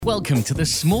Welcome to the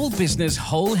Small Business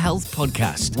Whole Health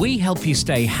Podcast. We help you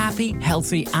stay happy,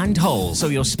 healthy, and whole so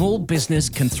your small business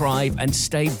can thrive and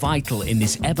stay vital in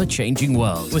this ever-changing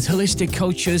world. With holistic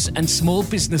coaches and small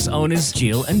business owners,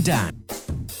 Jill and Dan.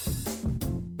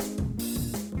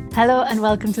 Hello and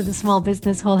welcome to the Small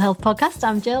Business Whole Health Podcast.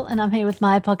 I'm Jill and I'm here with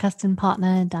my podcasting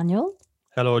partner, Daniel.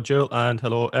 Hello, Jill, and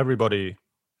hello, everybody.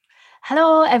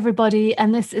 Hello, everybody.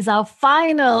 And this is our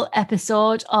final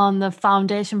episode on the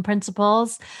foundation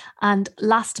principles. And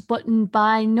last but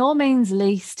by no means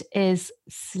least is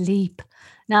sleep.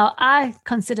 Now, I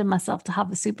consider myself to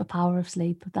have a superpower of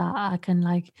sleep, that I can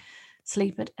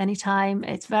sleep at any time.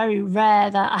 It's very rare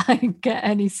that I get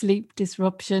any sleep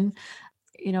disruption.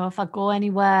 You know, if I go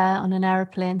anywhere on an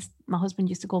airplane, my husband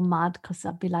used to go mad because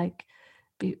I'd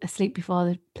be asleep before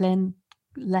the plane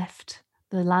left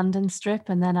the landing strip,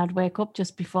 and then I'd wake up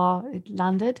just before it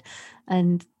landed,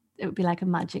 and it would be like a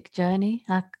magic journey.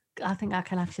 I think I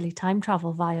can actually time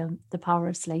travel via the power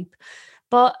of sleep.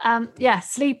 But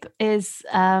sleep is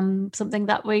something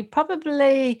that we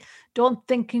probably don't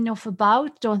think enough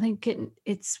about. Don't think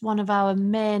it's one of our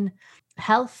main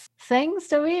health things,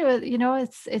 do we? You know,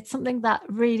 it's something that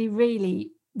really,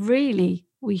 really, really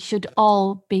we should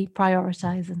all be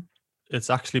prioritizing. It's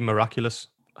actually miraculous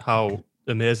how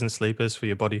amazing sleep is for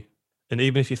your body. And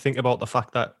even if you think about the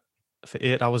fact that for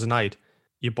 8 hours a night,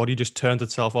 your body just turns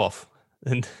itself off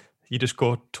and you just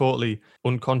go totally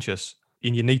unconscious,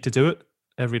 and you need to do it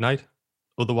every night.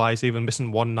 Otherwise, even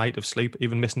missing one night of sleep,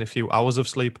 even missing a few hours of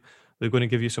sleep, they're going to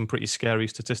give you some pretty scary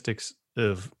statistics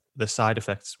of the side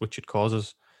effects which it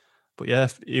causes. But yeah,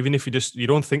 even if you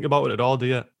don't think about it at all, do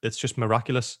you? It's just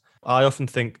miraculous. I often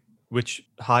think, which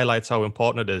highlights how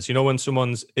important it is. You know, when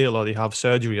someone's ill or they have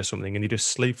surgery or something and you just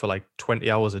sleep for like 20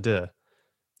 hours a day,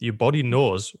 your body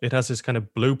knows, it has this kind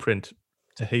of blueprint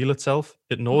to heal itself.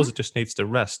 It knows it just needs to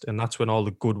rest, and that's when all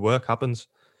the good work happens.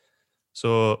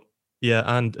 So yeah,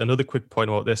 and another quick point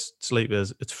about this sleep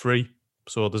is it's free.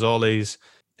 So there's all these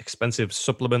expensive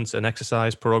supplements and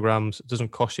exercise programs. It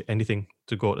doesn't cost you anything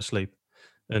to go to sleep.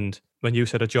 And when you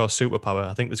said it's your superpower,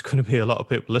 I think there's going to be a lot of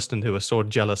people listening who are so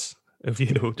jealous of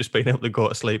you just being able to go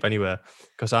to sleep anywhere,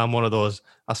 because I'm one of those.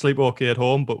 I sleep okay at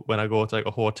home, but when I go to like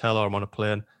a hotel or I'm on a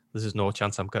plane, there's no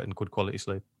chance I'm getting good quality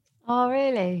sleep. Oh,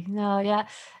 really? No, yeah.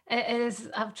 It is.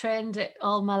 I've trained it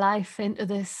all my life into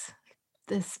this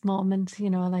moment, you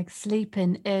know, like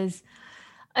sleeping is,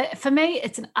 for me,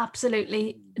 it's an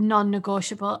absolutely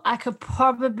non-negotiable. I could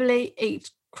probably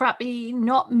eat crappy,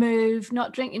 not move,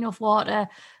 not drink enough water,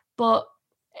 but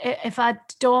if I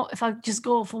just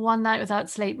go for one night without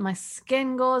sleep, my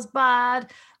skin goes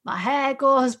bad, my hair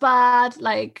goes bad,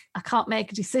 like I can't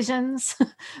make decisions.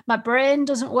 My brain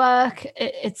doesn't work.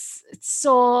 It's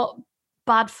so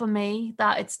bad for me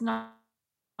that it's not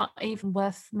even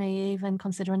worth me even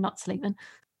considering not sleeping.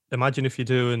 Imagine if you're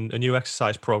doing a new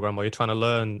exercise program or you're trying to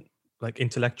learn, like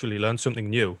intellectually learn something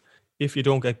new. If you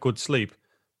don't get good sleep,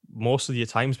 most of your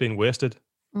time's being wasted.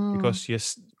 Because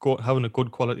having a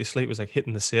good quality sleep is like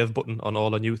hitting the save button on all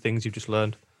the new things you've just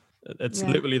learned. It's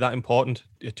literally that important.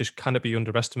 It just cannot be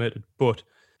underestimated. But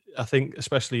I think,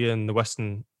 especially in the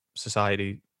Western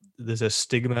society, there's a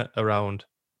stigma around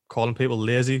calling people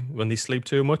lazy when they sleep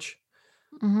too much.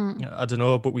 I don't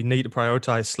know, but we need to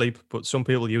prioritize sleep. But some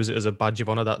people use it as a badge of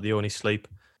honor that they only sleep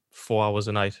 4 hours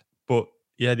a night. But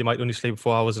yeah, they might only sleep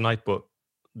 4 hours a night, but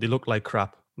they look like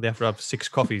crap. They have to have 6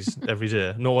 coffees every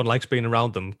day. No one likes being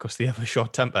around them because they have a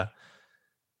short temper.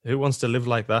 Who wants to live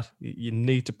like that? You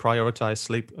need to prioritize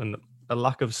sleep, and a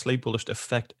lack of sleep will just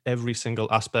affect every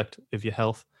single aspect of your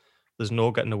health. There's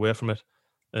no getting away from it.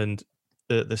 And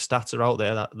the stats are out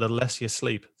there that the less you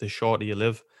sleep, the shorter you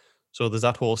live. So there's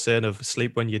that whole saying of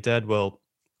sleep when you're dead. Well,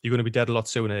 you're going to be dead a lot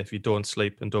sooner if you don't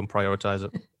sleep and don't prioritize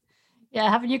it. Yeah,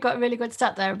 haven't you got a really good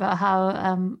stat there about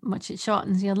how much it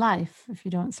shortens your life if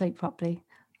you don't sleep properly?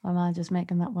 Or am I just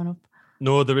making that one up?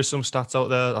 No, there is some stats out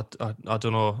there. I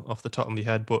don't know off the top of my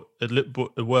head, but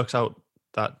it works out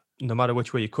that no matter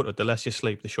which way you cut it, the less you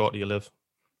sleep, the shorter you live.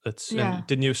 And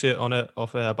didn't you say it on it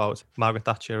off air about Margaret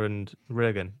Thatcher and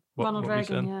Reagan? Ronald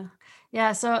Reagan,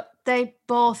 yeah. So they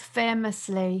both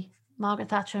famously, Margaret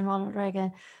Thatcher and Ronald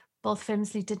Reagan, both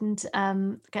famously didn't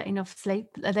get enough sleep.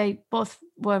 They both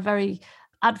were very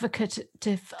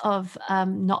advocative of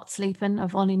not sleeping,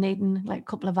 of only needing like a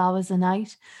couple of hours a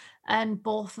night. And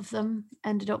both of them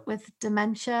ended up with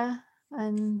dementia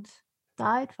and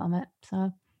died from it.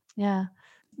 So, yeah,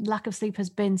 lack of sleep has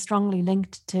been strongly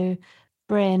linked to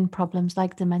brain problems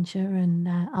like dementia and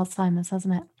Alzheimer's,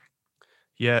 hasn't it?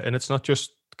 Yeah, and it's not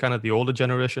just kind of the older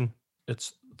generation.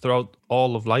 It's throughout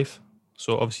all of life.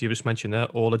 So obviously you just mentioned there,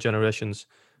 older generations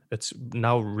It's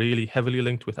now really heavily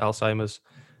linked with Alzheimer's.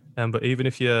 But even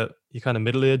if you're kind of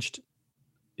middle-aged,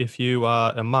 if you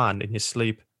are a man and you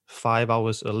sleep 5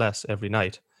 hours or less every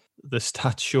night, the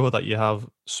stats show that you have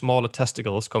smaller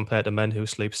testicles compared to men who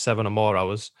sleep 7 or more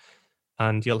hours,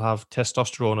 and you'll have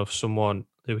testosterone of someone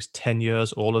who's 10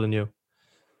 years older than you.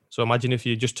 So imagine if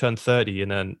you just turned 30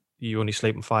 and then you only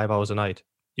sleeping 5 hours a night.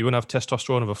 You wouldn't have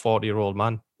testosterone of a 40-year-old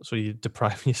man. So you're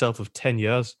depriving yourself of 10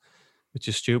 years, which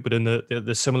is stupid. And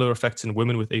there's similar effects in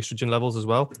women with estrogen levels as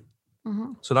well.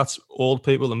 Mm-hmm. So that's old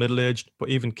people and middle-aged, but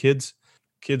even kids.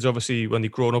 Kids, obviously, when they're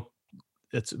growing up,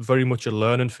 it's very much a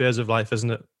learning phase of life,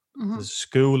 isn't it? Mm-hmm. There's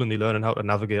school and they're learning how to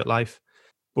navigate life.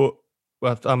 But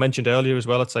I mentioned earlier as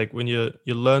well, it's like when you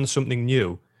learn something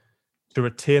new, to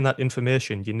retain that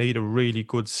information, you need a really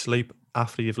good sleep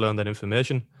after you've learned that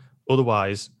information.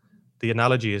 Otherwise, the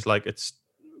analogy is like it's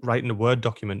writing a Word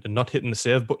document and not hitting the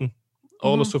save button.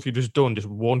 All the stuff you just done just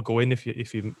won't go in if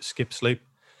you skip sleep.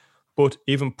 But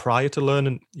even prior to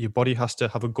learning, your body has to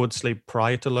have a good sleep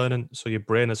prior to learning, so your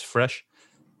brain is fresh.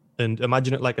 And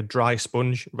imagine it like a dry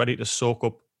sponge, ready to soak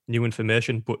up new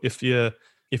information. But if your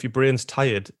brain's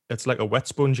tired, it's like a wet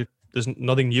sponge. There's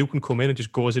nothing new can come in; it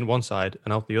just goes in one side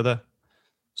and out the other.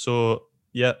 So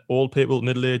yeah, old people,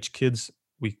 middle-aged kids,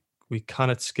 we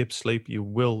cannot skip sleep. You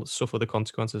will suffer the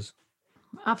consequences.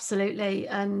 Absolutely.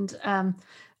 And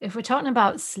if we're talking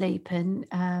about sleep, and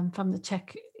from the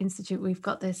Czech Institute, we've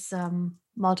got this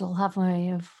model, haven't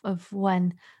we, of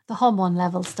when the hormone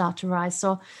levels start to rise.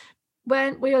 So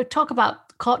when we talk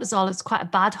about cortisol, it's quite a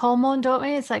bad hormone, don't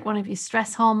we? It's like one of your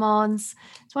stress hormones.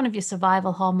 It's one of your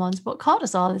survival hormones. But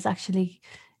cortisol is actually,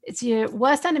 it's your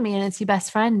worst enemy and it's your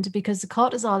best friend, because the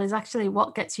cortisol is actually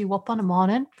what gets you up on a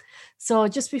morning. So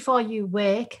just before you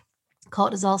wake,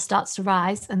 cortisol starts to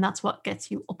rise, and that's what gets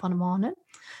you up on a morning.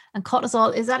 And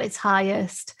cortisol is at its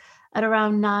highest at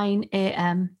around 9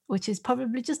 a.m., which is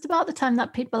probably just about the time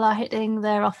that people are hitting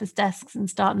their office desks and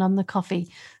starting on the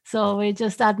coffee. So we're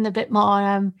just adding a bit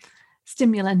more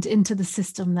stimulant into the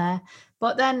system there.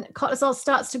 But then cortisol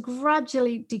starts to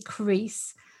gradually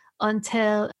decrease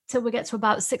until we get to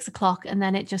about 6 o'clock, and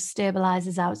then it just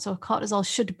stabilizes out. So cortisol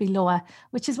should be lower,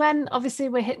 which is when obviously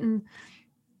we're hitting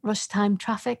rush time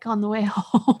traffic on the way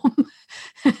home,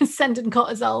 sending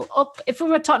cortisol up. If we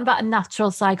were talking about a natural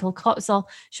cycle, cortisol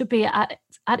should be at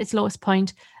its lowest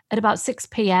point at about 6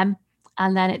 p.m.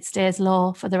 and then it stays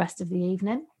low for the rest of the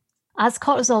evening. As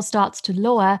cortisol starts to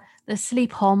lower, the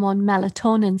sleep hormone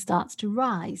melatonin starts to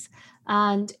rise,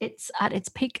 and it's at its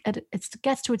peak. It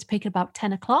gets to its peak at about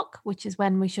 10 o'clock, which is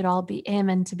when we should all be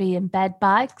aiming to be in bed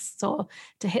by, so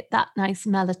to hit that nice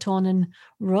melatonin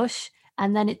rush.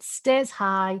 And then it stays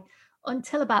high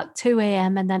until about 2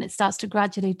 a.m. and then it starts to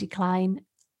gradually decline,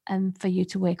 and for you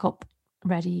to wake up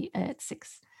ready at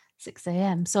 6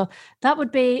 a.m. So that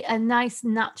would be a nice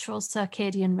natural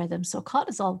circadian rhythm. So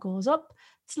cortisol goes up,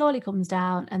 slowly comes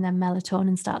down, and then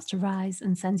melatonin starts to rise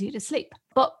and sends you to sleep.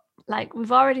 But like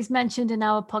we've already mentioned in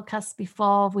our podcasts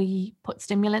before, we put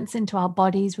stimulants into our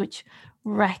bodies which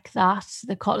wreck that.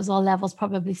 The cortisol levels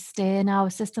probably stay in our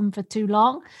system for too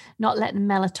long, not letting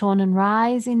melatonin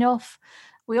rise enough.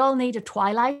 We all need a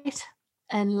twilight,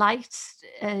 and light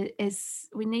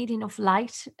we need enough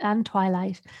light and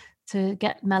twilight to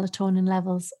get melatonin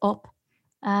levels up.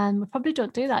 And we probably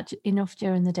don't do that enough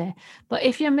during the day. But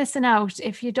if you're missing out,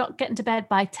 if you don't get into bed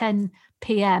by 10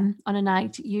 p.m. on a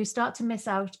night, you start to miss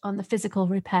out on the physical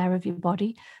repair of your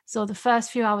body. So the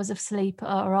first few hours of sleep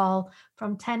are all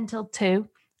from 10 till 2,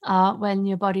 when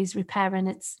your body's repairing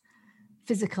its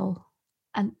physical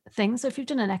and things. So if you've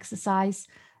done an exercise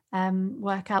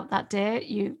workout that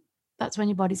day, that's when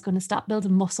your body's going to start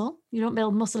building muscle. You don't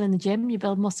build muscle in the gym, you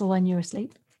build muscle when you're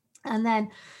asleep. And then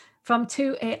from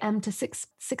 2 a.m. to 6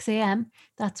 a.m.,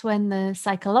 that's when the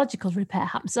psychological repair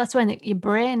happens. So that's when your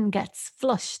brain gets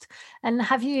flushed. And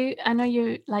I know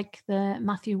you like the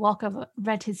Matthew Walker,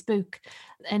 read his book,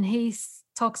 and he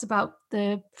talks about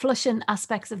the flushing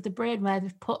aspects of the brain where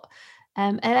they've put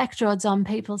electrodes on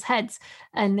people's heads,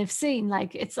 and they've seen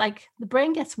it's like the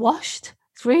brain gets washed.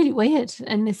 It's really weird.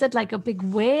 And he said like a big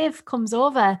wave comes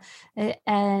over,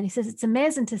 and he says it's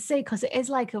amazing to see because it is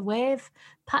like a wave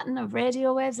pattern of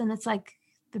radio waves, and it's like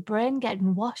the brain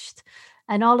getting washed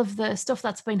and all of the stuff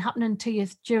that's been happening to you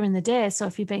during the day. So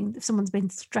if someone's been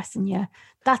stressing you,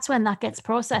 that's when that gets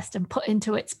processed and put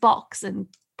into its box and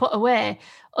put away.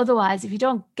 Otherwise, if you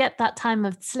don't get that time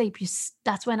of sleep,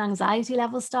 that's when anxiety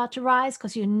levels start to rise,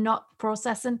 because you're not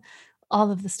processing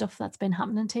all of the stuff that's been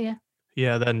happening to you.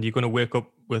 Yeah, then you're going to wake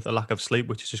up with a lack of sleep,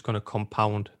 which is just going to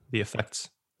compound the effects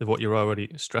of what you're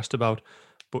already stressed about.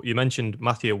 But you mentioned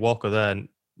Matthew Walker there, and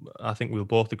I think we'll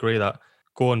both agree that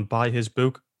go and buy his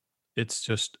book. It's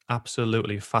just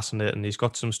absolutely fascinating. He's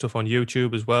got some stuff on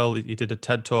YouTube as well. He did a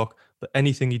TED talk, but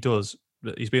anything he does,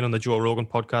 he's been on the Joe Rogan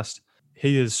podcast.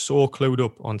 He is so clued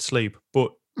up on sleep,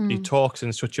 but he talks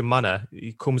in such a manner.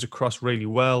 He comes across really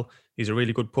well. He's a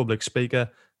really good public speaker,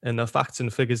 and the facts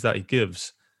and figures that he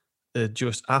gives are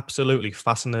just absolutely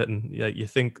fascinating. Yeah, you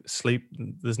think sleep,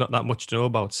 there's not that much to know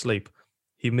about sleep.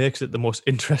 He makes it the most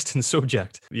interesting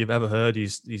subject you've ever heard.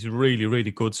 He's really,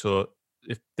 really good. So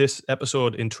if this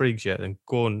episode intrigues you, then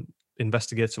go and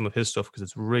investigate some of his stuff because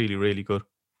it's really, really good.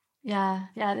 Yeah.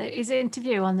 His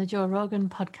interview on the Joe Rogan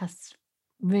podcast,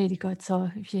 really good. So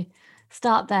if you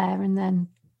start there and then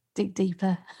dig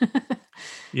deeper.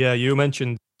 Yeah, you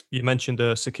mentioned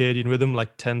a circadian rhythm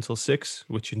like 10 till 6,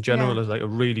 which in general Yeah. is like a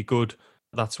really good.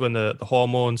 That's when the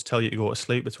hormones tell you to go to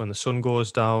sleep. It's when the sun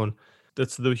goes down.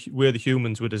 That's the way the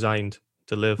humans were designed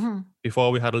to live.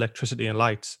 Before we had electricity and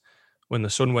lights, when the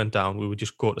sun went down, we would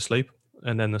just go to sleep,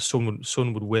 and then the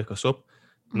sun would wake us up,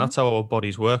 and that's how our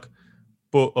bodies work.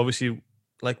 But obviously,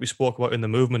 like we spoke about in the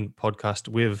movement podcast,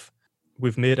 we've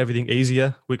made everything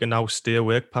easier. We can now stay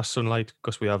awake past sunlight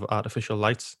because we have artificial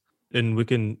lights, and we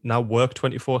can now work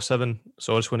 24/7.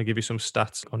 So I just want to give you some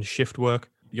stats on shift work.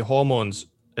 Your hormones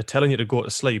are telling you to go to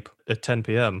sleep at 10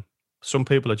 p.m. Some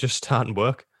people are just starting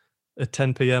work at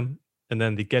 10 p.m. and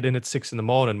then they get in at 6 in the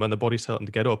morning when the body's telling them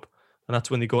to get up, and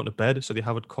that's when they go into bed. So they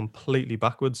have it completely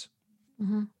backwards,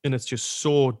 and it's just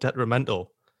so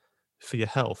detrimental for your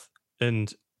health.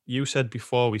 And you said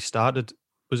before we started,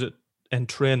 was it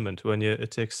entrainment when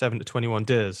it takes 7 to 21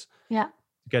 days Yeah.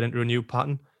 to get into a new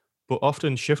pattern? But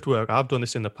often shift work, I've done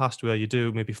this in the past where you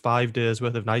do maybe 5 days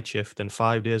worth of night shift and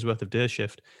 5 days worth of day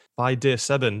shift. By day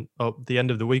 7, or the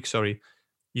end of the week, sorry,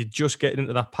 you just get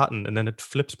into that pattern and then it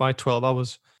flips by 12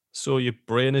 hours. So your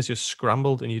brain is just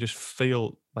scrambled and you just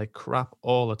feel like crap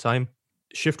all the time.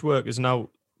 Shift work is now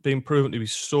being proven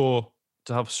to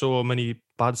have so many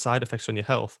bad side effects on your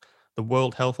health. The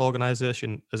World Health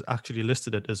Organization has actually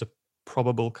listed it as a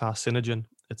probable carcinogen.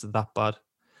 It's that bad.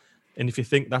 And if you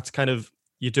think that's kind of,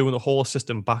 you're doing the whole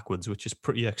system backwards, which is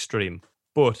pretty extreme.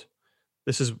 But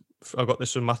I got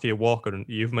this from Matthew Walker, and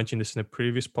you've mentioned this in a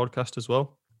previous podcast as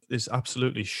well. This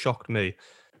absolutely shocked me.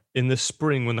 In the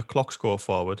spring, when the clocks go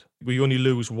forward, we only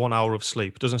lose 1 hour of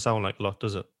sleep. Doesn't sound like a lot,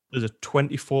 does it? There's a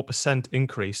 24%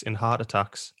 increase in heart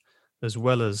attacks, as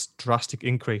well as drastic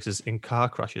increases in car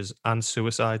crashes and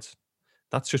suicides.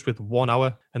 That's just with 1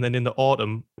 hour. And then in the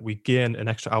autumn, we gain an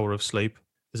extra hour of sleep.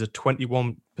 There's a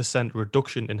 21%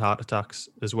 reduction in heart attacks,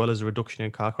 as well as a reduction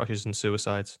in car crashes and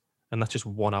suicides. And that's just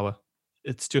 1 hour.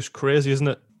 It's just crazy, isn't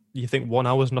it? You think 1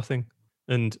 hour is nothing.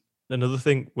 And another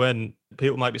thing, when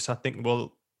people might be sat thinking,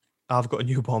 well, I've got a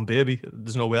newborn baby.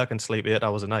 There's no way I can sleep 8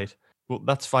 hours a night. Well,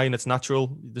 that's fine. It's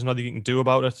natural. There's nothing you can do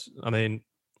about it. I mean,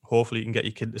 hopefully you can get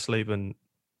your kid to sleep and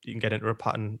you can get into a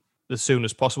pattern as soon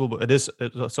as possible. But it's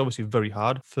obviously very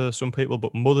hard for some people.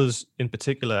 But mothers in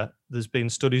particular, there's been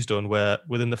studies done where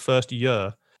within the first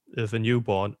year of a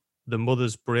newborn, the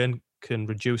mother's brain can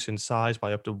reduce in size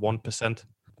by up to 1%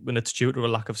 when it's due to a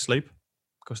lack of sleep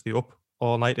because they're up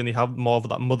all night and they have more of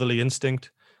that motherly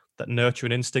instinct, that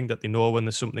nurturing instinct that they know when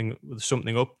there's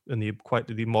something up, and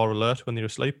they're more alert when they're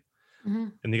asleep,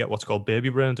 and they get what's called baby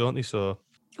brain, don't they? So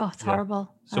it's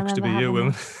horrible. Sucks to be you,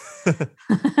 women.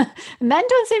 Men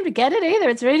don't seem to get it either.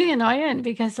 It's really annoying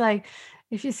because, like,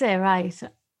 if you say, right,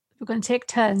 we're going to take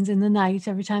turns in the night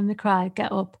every time they cry,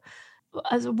 get up.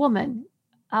 As a woman,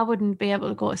 I wouldn't be able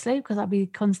to go to sleep because I'd be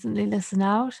constantly listening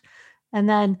out. And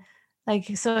then,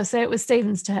 like, so say it was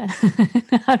Stephen's turn.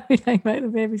 I'd be like, right, the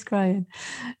baby's crying.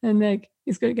 And like,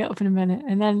 he's going to get up in a minute.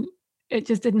 And then it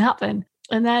just didn't happen.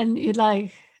 And then you'd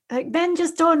like men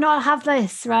just don't not have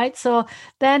this, right? So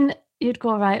then you'd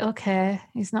go, right, okay,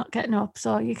 he's not getting up.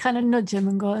 So you kind of nudge him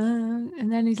and go,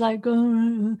 and then he's like,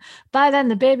 by then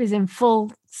the baby's in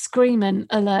full screaming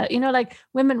alert. You know, like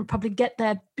women would probably get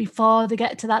there before they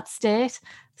get to that state.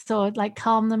 So it'd like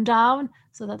calm them down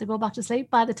so that they go back to sleep.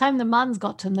 By the time the man's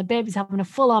got to him, the baby's having a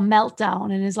full on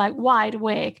meltdown and is like wide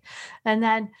awake. And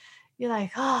then you're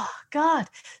like, oh God.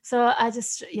 So I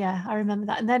remember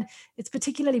that. And then it's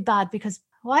particularly bad because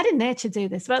why did nature do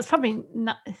this? Well, it's probably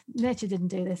not, nature didn't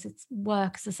do this. It's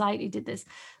work, society did this.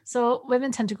 So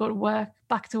women tend to go to work,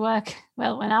 back to work.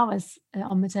 Well, when I was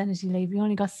on maternity leave, we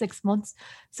only got 6 months.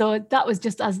 So that was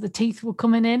just as the teeth were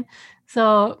coming in.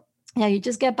 So yeah, you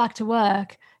just get back to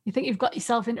work. You think you've got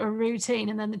yourself into a routine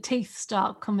and then the teeth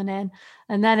start coming in.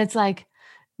 And then it's like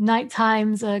night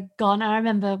times are gone. I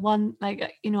remember one,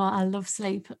 like, you know, I love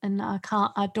sleep and I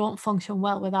don't function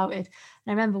well without it. And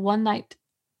I remember one night,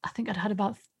 I think I'd had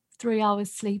about 3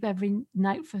 hours sleep every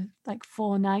night for like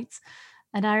 4 nights.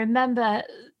 And I remember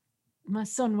my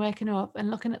son waking up and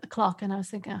looking at the clock, and I was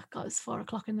thinking, oh God, it's 4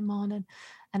 o'clock in the morning,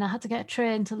 and I had to get a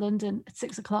train to London at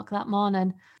 6 o'clock that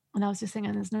morning, and I was just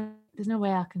thinking, there's no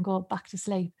way I can go back to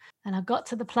sleep. And I got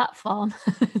to the platform,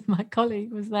 my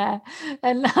colleague was there,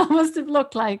 and I must have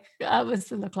looked like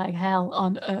hell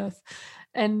on earth.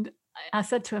 And I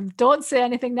said to him, "Don't say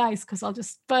anything nice because I'll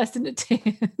just burst into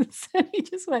tears." And he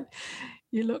just went,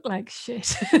 "You look like shit."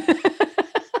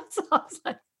 So I was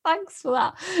like, thanks for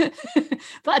that.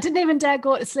 But I didn't even dare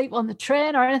go to sleep on the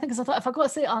train or anything, because I thought, if I go to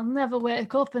sleep, I'll never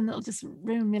wake up and it'll just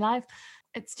ruin my life.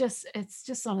 It's just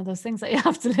one of those things that you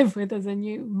have to live with as a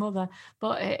new mother.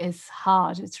 But it is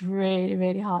hard. It's really,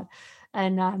 really hard.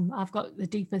 And I've got the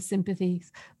deepest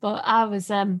sympathies. But I was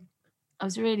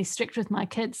really strict with my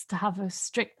kids to have a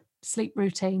strict sleep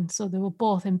routine. So they were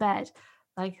both in bed,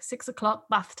 like 6 o'clock,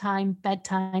 bath time,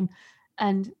 bedtime.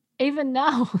 And even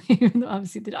now, even though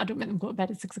obviously I don't make them go to bed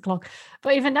at 6 o'clock,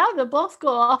 but even now they both go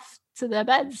off to their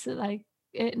beds at like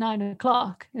 8, 9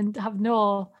 o'clock and have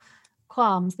no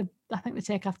qualms. I think they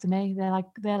take after me. They like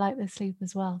their sleep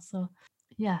as well. So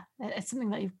yeah, it's something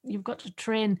that you've got to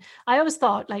train. I always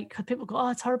thought, like, people go, "Oh,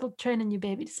 it's horrible training your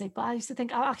baby to sleep," but I used to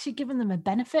think, actually giving them a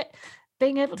benefit.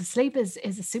 Being able to sleep is a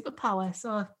superpower.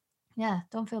 So yeah,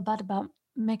 don't feel bad about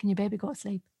making your baby go to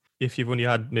sleep. If you've only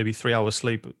had maybe 3 hours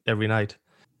sleep every night,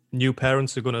 new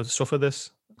parents are going to suffer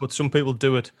this, but some people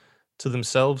do it to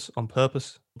themselves on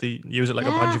purpose. They use it like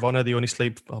a badge of honor. I've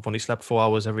only slept 4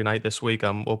 hours every night this week.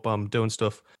 I'm up, I'm doing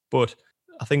stuff. But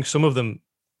I think some of them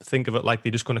think of it like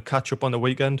they're just going to catch up on the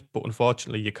weekend. But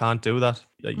unfortunately, you can't do that.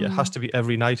 It has to be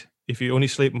every night. If you're only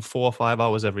sleeping 4 or 5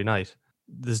 hours every night,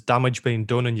 there's damage being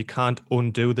done, and you can't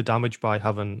undo the damage by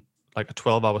having like a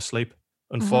 12-hour sleep.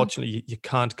 Unfortunately, you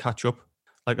can't catch up.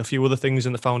 Like a few other things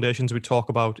in the foundations we talk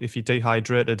about, if you're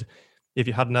dehydrated, if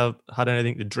you hadn't had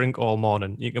anything to drink all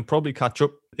morning, you can probably catch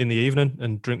up in the evening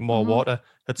and drink more water.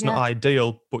 It's not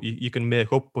ideal, but you can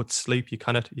make up. But sleep, you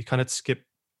cannot skip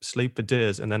sleep for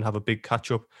days and then have a big catch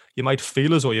up. You might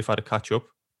feel as though you've had a catch up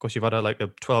because you've had a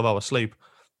 12-hour sleep,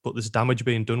 but there's damage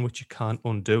being done which you can't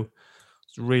undo.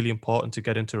 It's really important to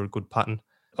get into a good pattern.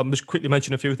 I'll just quickly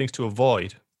mention a few things to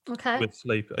avoid with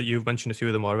sleep. You've mentioned a few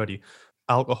of them already.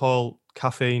 Alcohol,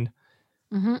 caffeine,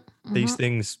 these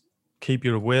things keep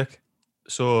you awake.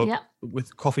 So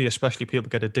with coffee, especially, people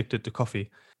get addicted to coffee.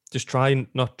 Just try and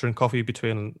not drink coffee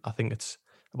between, I think it's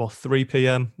about 3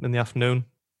 p.m. in the afternoon.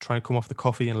 Try and come off the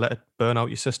coffee and let it burn out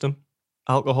your system.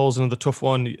 Alcohol's another tough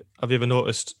one. Have you ever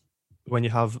noticed when you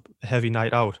have a heavy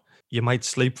night out, you might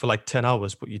sleep for like 10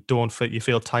 hours, but you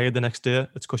feel tired the next day?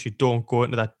 It's because you don't go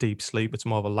into that deep sleep. It's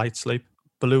more of a light sleep.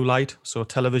 Blue light, so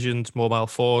televisions, mobile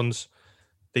phones,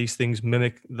 these things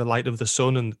mimic the light of the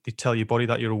sun, and they tell your body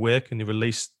that you're awake, and you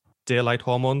release daylight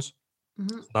hormones.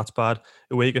 So that's bad.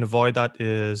 The way you can avoid that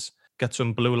is get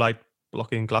some blue light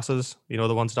blocking glasses. You know,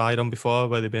 the ones that I had on before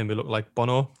where they made me look like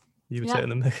Bono. You were taking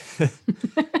them.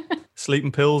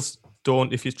 Sleeping pills.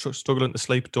 If you're struggling to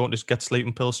sleep, don't just get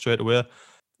sleeping pills straight away.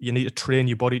 You need to train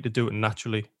your body to do it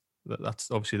naturally.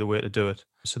 That's obviously the way to do it.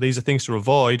 So these are things to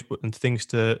avoid and things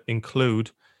to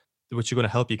include, which are going to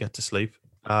help you get to sleep.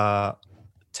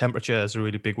 Temperature is a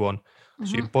really big one.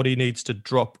 So your body needs to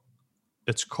drop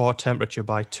its core temperature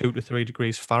by 2 to 3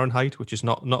 degrees Fahrenheit, which is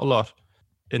not a lot.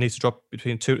 It needs to drop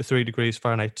between 2 to 3 degrees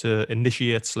Fahrenheit to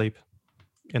initiate sleep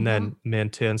and then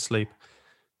maintain sleep.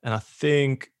 And I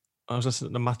think I was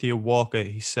listening to Matthew Walker.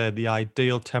 He said the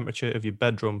ideal temperature of your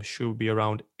bedroom should be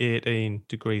around 18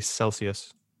 degrees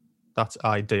Celsius. That's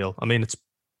ideal. I mean, it's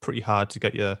pretty hard to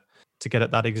get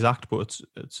it that exact, but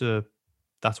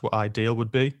that's what ideal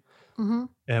would be.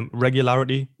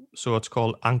 Regularity, so it's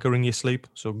called anchoring your sleep.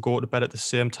 So go to bed at the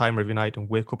same time every night and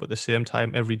wake up at the same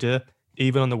time every day.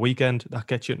 Even on the weekend, that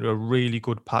gets you into a really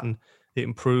good pattern. It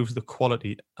improves the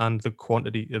quality and the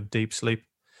quantity of deep sleep.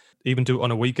 Even do it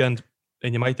on a weekend,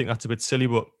 and you might think that's a bit silly,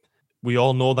 but we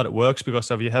all know that it works, because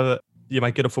you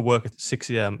might get up for work at 6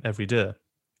 a.m. every day.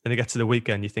 Then you get to the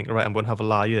weekend, you think, right, I'm going to have a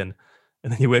lie in.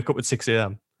 And then you wake up at 6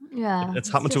 a.m. Yeah.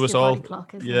 It's happened to us all.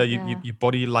 Your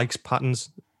body likes patterns.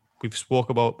 We've spoke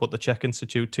about what the Czech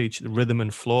Institute teach, rhythm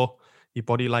and flow. Your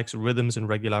body likes rhythms and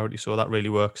regularity, so that really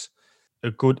works. A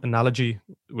good analogy,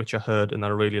 which I heard and that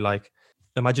I really like,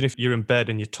 imagine if you're in bed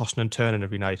and you're tossing and turning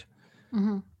every night.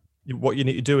 What you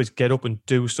need to do is get up and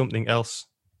do something else,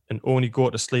 and only go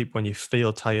to sleep when you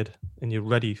feel tired and you're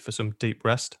ready for some deep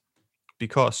rest,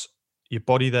 because your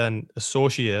body then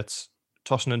associates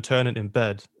tossing and turning in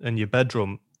bed and your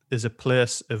bedroom is a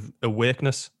place of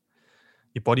awakeness.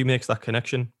 Your body makes that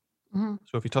connection.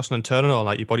 So if you're tossing and turning all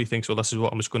night, your body thinks, well, this is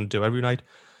what I'm just going to do every night.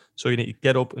 So you need to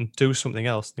get up and do something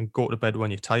else and go to bed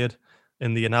when you're tired.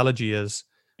 And the analogy is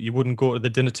You wouldn't go to the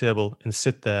dinner table and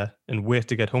sit there and wait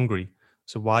to get hungry.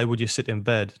 So why would you sit in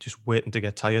bed just waiting to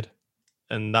get tired?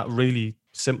 And that really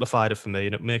simplified it for me,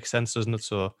 and it makes sense, doesn't it?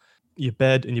 So your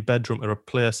bed and your bedroom are a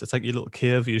place. It's like your little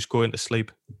cave. You just go into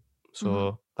sleep.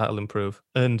 So that'll improve.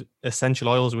 And essential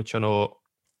oils, which I know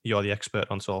you're the expert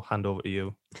on, so I'll hand over to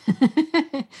you.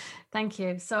 Thank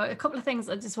you. So a couple of things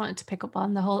I just wanted to pick up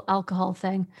on, the whole alcohol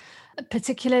thing,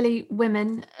 particularly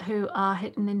women who are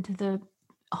hitting into the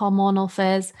hormonal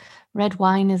phase. Red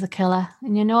wine is a killer.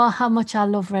 And you know how much I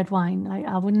love red wine.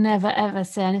 I would never, ever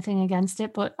say anything against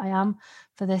it, but I am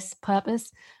for this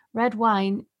purpose. Red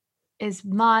wine is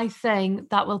my thing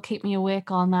that will keep me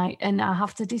awake all night. And I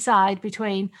have to decide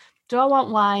between, do I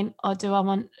want wine or do I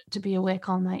want to be awake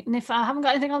all night? And if I haven't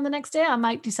got anything on the next day, I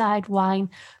might decide wine,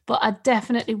 but I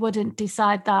definitely wouldn't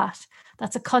decide that.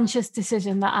 That's a conscious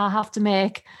decision that I have to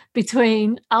make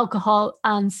between alcohol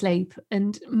and sleep.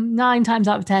 And 9 times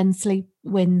out of 10, sleep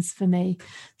wins for me.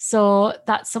 So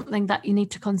that's something that you need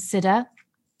to consider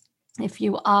if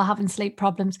you are having sleep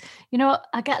problems. You know,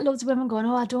 I get loads of women going,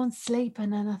 oh, I don't sleep.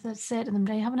 And then I say to them,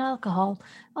 do you have an alcohol?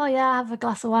 Oh, yeah, I have a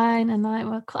glass of wine. And I'm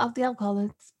like, well, cut out the alcohol.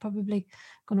 It's probably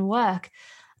going to work.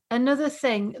 Another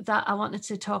thing that I wanted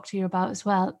to talk to you about as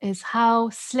well is how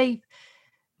sleep,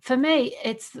 for me,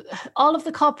 it's all of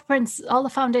the all the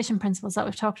foundation principles that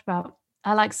we've talked about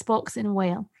are like spokes in a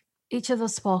wheel. Each of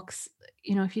those spokes,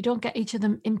 you know, if you don't get each of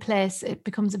them in place, it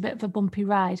becomes a bit of a bumpy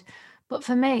ride. But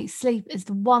for me, sleep is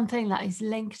the one thing that is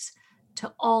linked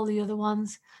to all the other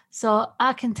ones. So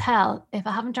I can tell if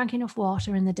I haven't drank enough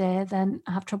water in the day, then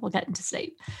I have trouble getting to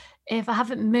sleep. If I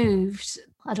haven't moved,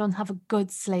 I don't have a good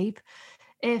sleep.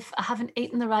 If I haven't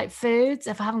eaten the right foods,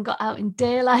 if I haven't got out in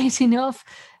daylight enough,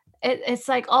 it's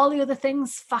like all the other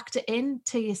things factor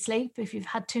into your sleep. If you've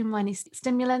had too many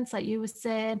stimulants, like you were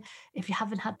saying, if you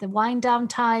haven't had the wind down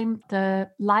time, the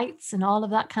lights and all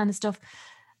of that kind of stuff,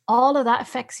 all of that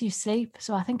affects your sleep.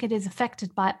 So I think it is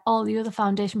affected by all the other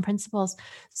foundation principles.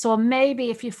 So maybe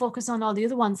if you focus on all the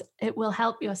other ones, it will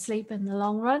help your sleep in the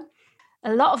long run.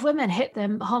 A lot of women hit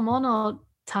them hormonal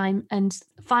time and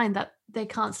find that they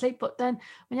can't sleep. But then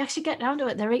when you actually get down to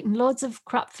it, they're eating loads of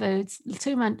crap foods,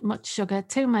 too much sugar,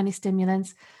 too many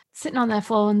stimulants, sitting on their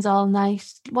phones all night,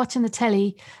 watching the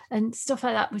telly and stuff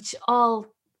like that, which all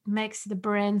makes the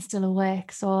brain still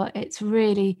awake. So it's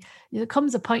really, there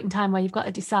comes a point in time where you've got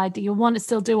to decide, do you want to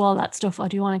still do all that stuff or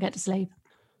do you want to get to sleep?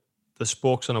 The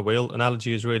spokes on a wheel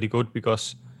analogy is really good,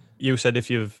 because you said if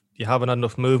you haven't had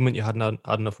enough movement, you hadn't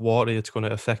had enough water, it's going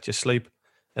to affect your sleep.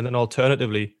 And then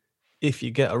alternatively, if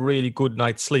you get a really good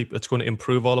night's sleep, it's going to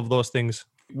improve all of those things.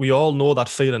 We all know that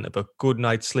feeling of a good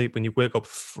night's sleep when you wake up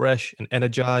fresh and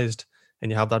energized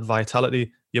and you have that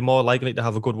vitality. You're more likely to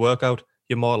have a good workout.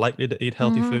 You're more likely to eat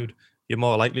healthy food. You're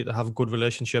more likely to have good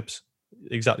relationships,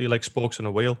 exactly like spokes on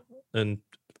a wheel. And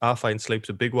I find sleep's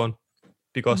a big one,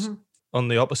 because on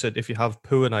the opposite, if you have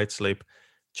poor night's sleep,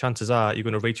 chances are you're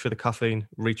going to reach for the caffeine,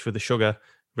 reach for the sugar,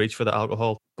 reach for the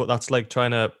alcohol. But that's like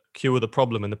trying to cure the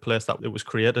problem in the place that it was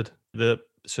created. The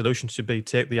solution should be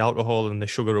take the alcohol and the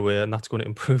sugar away, and that's going to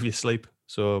improve your sleep.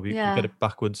 So we get it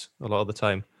backwards a lot of the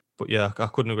time. But yeah, I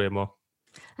couldn't agree more.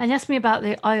 And you asked me about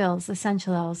the oils,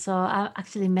 essential oils. So I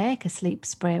actually make a sleep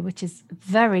spray, which is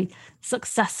very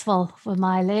successful for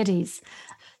my ladies.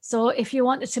 So if you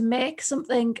wanted to make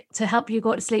something to help you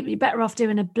go to sleep, you're better off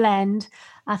doing a blend.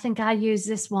 I think I use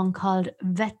this one called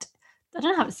I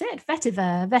don't know how to say it,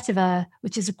 vetiver,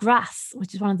 which is a grass,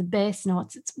 which is one of the base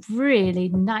notes. It's really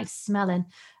nice smelling.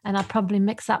 And I'd probably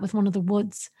mix that with one of the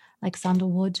woods, like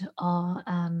sandalwood or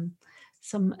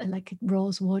some like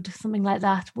rosewood, something like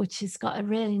that, which has got a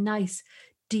really nice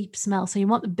deep smell. So you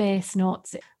want the base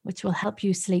notes, which will help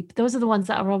you sleep. Those are the ones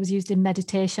that are always used in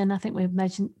meditation. I think we've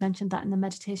mentioned that in the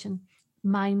meditation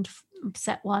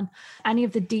mindset one. Any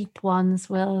of the deep ones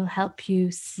will help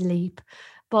you sleep.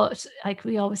 But like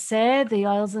we always say, the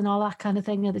oils and all that kind of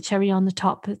thing are the cherry on the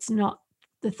top. It's not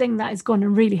the thing that is going to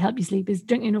really help you sleep is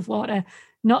drinking enough water,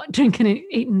 not drinking and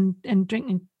eating and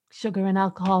drinking sugar and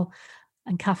alcohol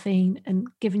and caffeine, and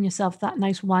giving yourself that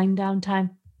nice wind down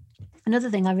time. Another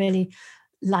thing I really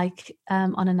like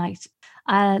on a night,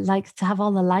 I like to have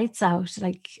all the lights out.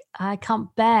 Like I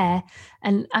can't bear,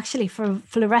 and actually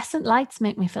fluorescent lights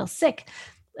make me feel sick,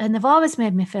 and they've always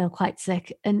made me feel quite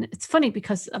sick. And it's funny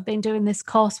because I've been doing this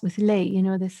course with Lee, you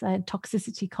know, this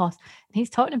toxicity course, and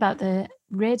he's talking about the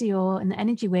radio and the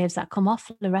energy waves that come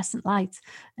off fluorescent lights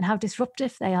and how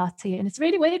disruptive they are to you. And it's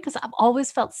really weird because I've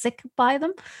always felt sick by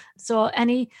them. So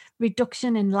any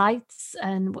reduction in lights,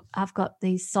 and I've got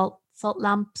these salt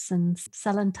lamps and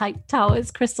selenite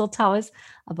towers, crystal towers.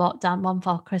 I bought Dan one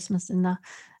for Christmas, and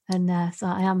so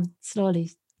I am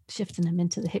slowly shifting them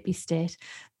into the hippie state.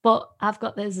 But I've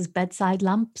got those as bedside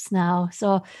lamps now.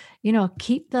 So,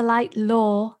 keep the light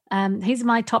low. These are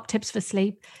my top tips for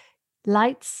sleep.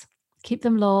 Lights, keep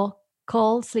them low.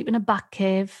 Cold, sleep in a back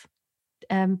cave.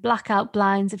 Blackout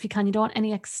blinds if you can. You don't want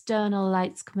any external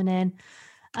lights coming in.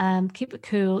 Keep it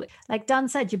cool. Like Dan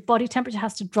said, your body temperature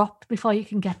has to drop before you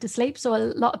can get to sleep. So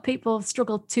a lot of people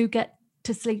struggle to get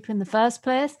to sleep in the first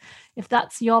place. If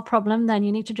that's your problem, then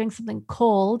you need to drink something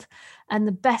cold. And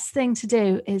the best thing to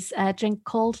do is drink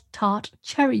cold tart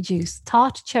cherry juice.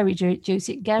 Tart cherry juice.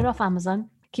 You can get it off Amazon.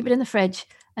 Keep it in the fridge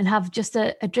and have just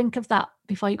a drink of that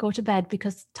before you go to bed,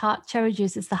 because tart cherry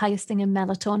juice is the highest thing in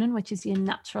melatonin, which is your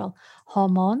natural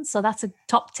hormone. So that's a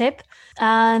top tip.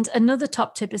 And another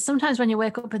top tip is sometimes when you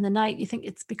wake up in the night, you think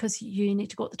it's because you need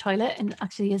to go to the toilet, and it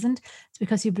actually isn't. It's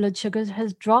because your blood sugar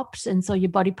has dropped, and so your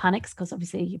body panics, because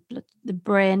obviously the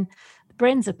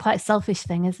brain's a quite selfish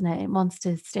thing, isn't it? It wants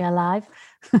to stay alive.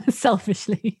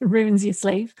 Selfishly ruins your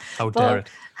sleep. How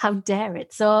dare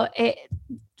it? So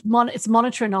it's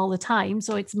monitoring all the time.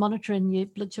 So it's monitoring your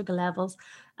blood sugar levels.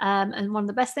 And one of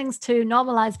the best things to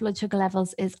normalize blood sugar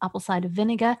levels is apple cider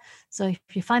vinegar. So if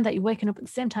you find that you're waking up at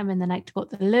the same time in the night to go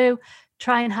to the loo,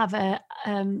 try and have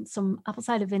some apple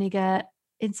cider vinegar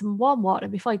in some warm water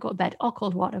before you go to bed, or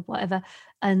cold water, whatever.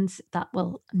 And that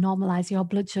will normalize your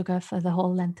blood sugar for the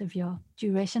whole length of your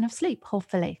duration of sleep,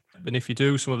 hopefully. And if you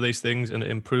do some of these things and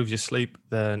it improves your sleep,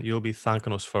 then you'll be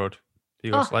thanking us for it.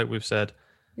 Because like we've said,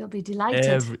 you'll be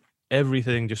delighted.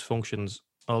 Everything just functions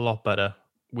a lot better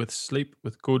with sleep,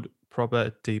 with good,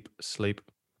 proper, deep sleep.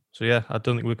 So yeah, I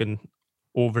don't think we can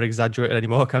over-exaggerate it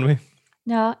anymore, can we?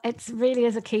 No, it really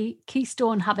is a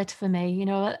keystone habit for me.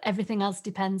 Everything else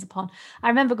depends upon. I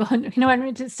remember going, when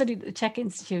we studied at the Czech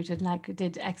Institute and like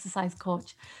did exercise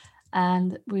coach,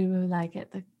 and we were like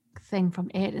at the thing from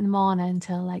 8 a.m.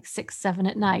 until like 6, 7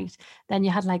 at night. Then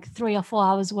you had like 3 or 4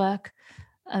 hours work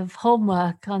of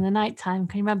homework on the night time.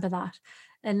 Can you remember that?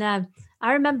 And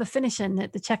I remember finishing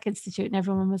at the Czech Institute and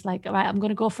everyone was like, all right, I'm going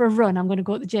to go for a run. I'm going to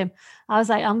go to the gym. I was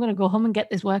like, I'm going to go home and get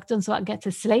this work done so I can get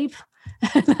to sleep.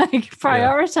 Like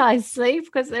prioritize sleep,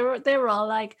 because they were all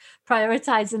like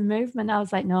prioritizing movement. I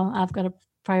was like, no, I've got to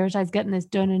prioritize getting this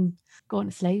done and going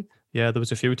to sleep. Yeah, there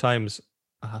was a few times,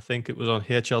 I think it was on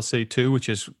HLC2, which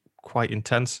is quite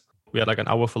intense. We had like an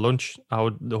hour for lunch.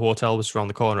 The hotel was around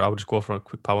the corner. I would just go for a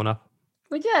quick power nap.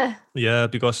 Would you? Yeah,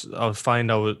 because I would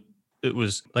find it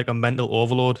was like a mental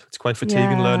overload. It's quite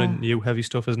fatiguing learning new heavy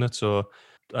stuff, isn't it? So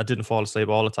I didn't fall asleep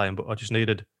all the time, but I just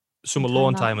needed some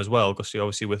alone time as well, because you're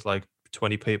obviously with like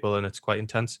 20 people and it's quite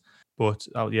intense. But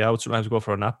I would sometimes go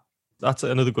for a nap. That's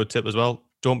another good tip as well.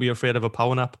 Don't be afraid of a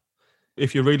power nap.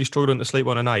 If you're really struggling to sleep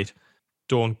on a night,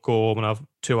 don't go home and have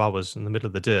 2 hours in the middle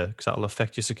of the day, because that'll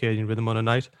affect your circadian rhythm on a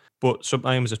night. But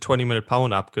sometimes a 20-minute power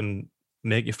nap can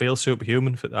make you feel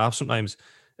superhuman. Sometimes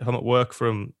if I'm at work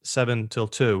from 7 till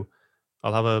 2,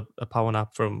 I'll have a power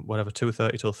nap from whatever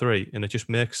 2:30 till 3, and it just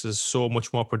makes us so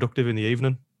much more productive in the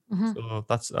evening. Mm-hmm. So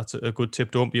that's a good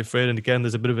tip. Don't be afraid. And again,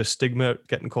 there's a bit of a stigma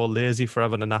getting called lazy for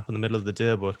having a nap in the middle of the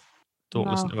day, but don't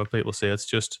listen to what people say.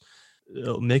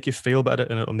 It'll make you feel better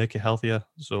and it'll make you healthier.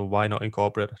 So why not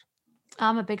incorporate it?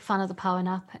 I'm a big fan of the power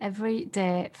nap. Every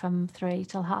day from 3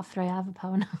 till 3:30, I have a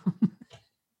power nap.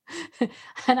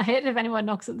 And I hate it if anyone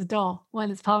knocks at the door when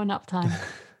it's power nap time.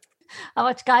 I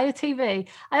watch Gaia TV.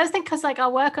 I always think, because like I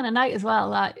work on a night as well,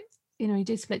 like, you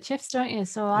do split shifts, don't you?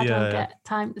 So I don't get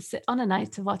time to sit on a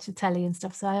night to watch the telly and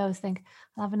stuff. So I always think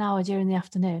I'll have an hour during the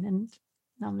afternoon, and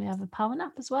normally have a power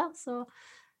nap as well. So,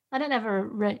 and it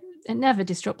never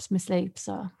disrupts my sleep.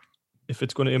 So if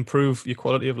it's going to improve your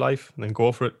quality of life, then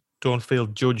go for it. Don't feel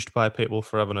judged by people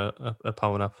for having a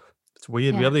power nap. It's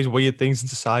weird. Yeah. We have these weird things in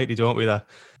society, don't we, that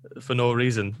for no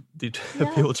reason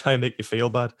people try and make you feel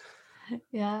bad.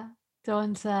 Yeah.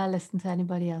 Don't listen to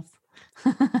anybody else.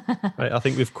 Right, I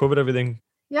think we've covered everything.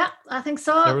 Yeah, I think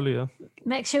so. Thoroughly, yeah.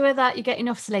 Make sure that you get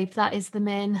enough sleep. That is the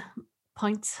main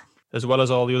point. As well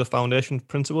as all the other foundation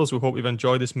principles, we hope you've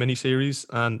enjoyed this mini-series.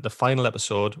 And the final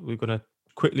episode, we're going to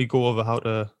quickly go over how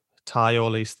to tie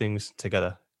all these things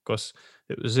together. Because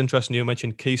it was interesting you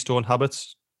mentioned keystone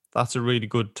habits. That's a really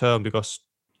good term, because,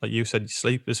 like you said,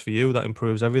 sleep is for you. That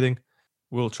improves everything.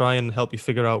 We'll try and help you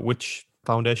figure out which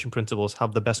foundation principles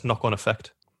have the best knock-on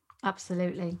effect.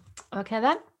 Absolutely. Okay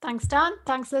then. Thanks, Dan.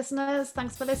 Thanks, listeners.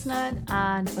 Thanks for listening.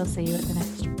 And we'll see you at the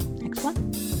next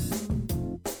one.